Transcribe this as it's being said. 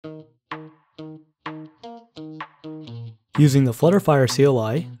Using the FlutterFire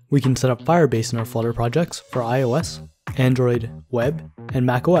CLI, we can set up Firebase in our Flutter projects for iOS, Android, Web, and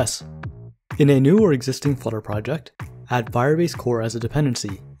macOS. In a new or existing Flutter project, add Firebase Core as a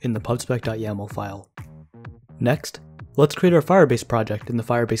dependency in the pubspec.yaml file. Next, let's create our Firebase project in the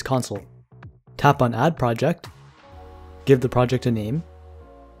Firebase console. Tap on Add Project, give the project a name,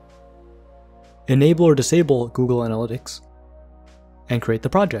 enable or disable Google Analytics, and create the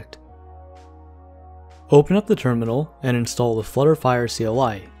project. Open up the terminal and install the FlutterFire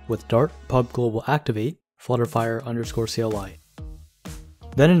CLI with Dart pub global activate FlutterFire_CLI.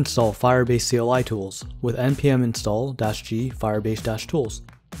 Then install Firebase CLI tools with npm install-g firebase-tools.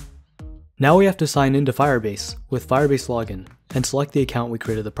 Now we have to sign into Firebase with Firebase login and select the account we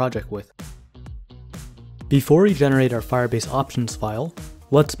created the project with. Before we generate our Firebase options file,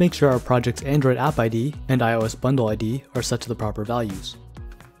 let's make sure our project's Android app ID and iOS bundle ID are set to the proper values.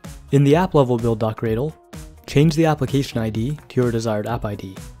 In the app level build.gradle, change the application ID to your desired app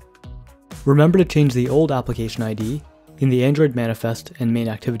ID. Remember to change the old application ID in the Android manifest and main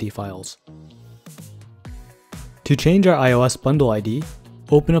activity files. To change our iOS bundle ID,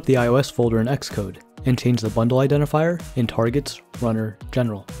 open up the iOS folder in Xcode and change the bundle identifier in Targets, Runner,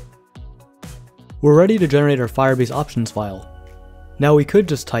 General. We're ready to generate our Firebase options file. Now we could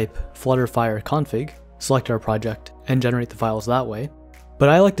just type FlutterFire config, select our project, and generate the files that way, but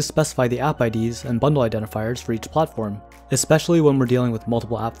I like to specify the app IDs and bundle identifiers for each platform, especially when we're dealing with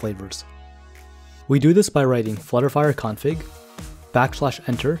multiple app flavors. We do this by writing FlutterFire config,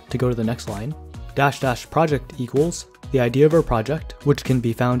 \enter to go to the next line, -- project equals the ID of our project, which can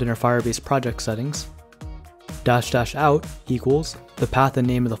be found in our Firebase project settings, -- out equals the path and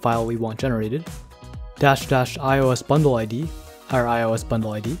name of the file we want generated, -- iOS bundle ID, our iOS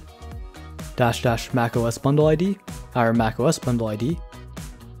bundle ID, -- macOS bundle ID, our macOS bundle ID,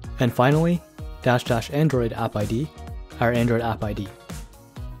 and finally, -- Android app ID, our Android app ID.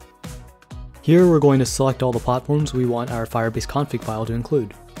 Here we're going to select all the platforms we want our Firebase config file to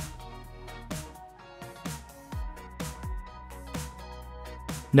include.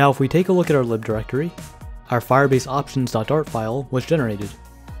 Now if we take a look at our lib directory, our Firebase options.dart file was generated.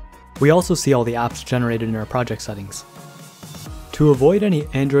 We also see all the apps generated in our project settings. To avoid any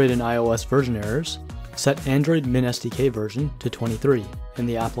Android and iOS version errors, set Android min SDK version to 23 in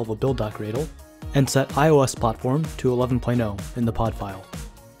the app level build.gradle, and set iOS platform to 11.0 in the pod file.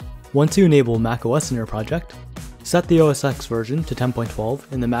 Once you enable macOS in your project, set the OS X version to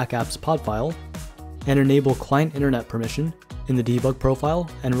 10.12 in the Mac apps pod file, and enable client internet permission in the debug profile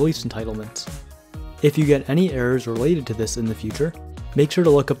and release entitlements. If you get any errors related to this in the future, make sure to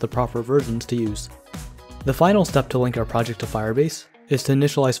look up the proper versions to use. The final step to link our project to Firebase is to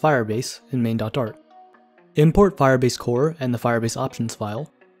initialize Firebase in main.dart. Import Firebase Core and the Firebase options file,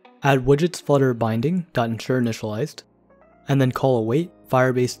 add widgets flutter binding.ensure initialized, and then call await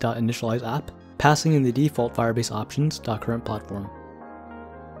Firebase.initialize app, passing in the default Firebase options.current platform.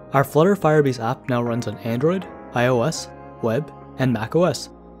 Our Flutter Firebase app now runs on Android, iOS, Web, and macOS.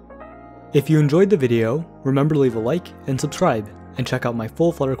 If you enjoyed the video, remember to leave a like and subscribe, and check out my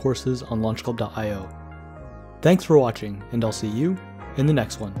full Flutter courses on launchclub.io. Thanks for watching, and I'll see you in the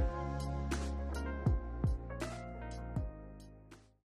next one.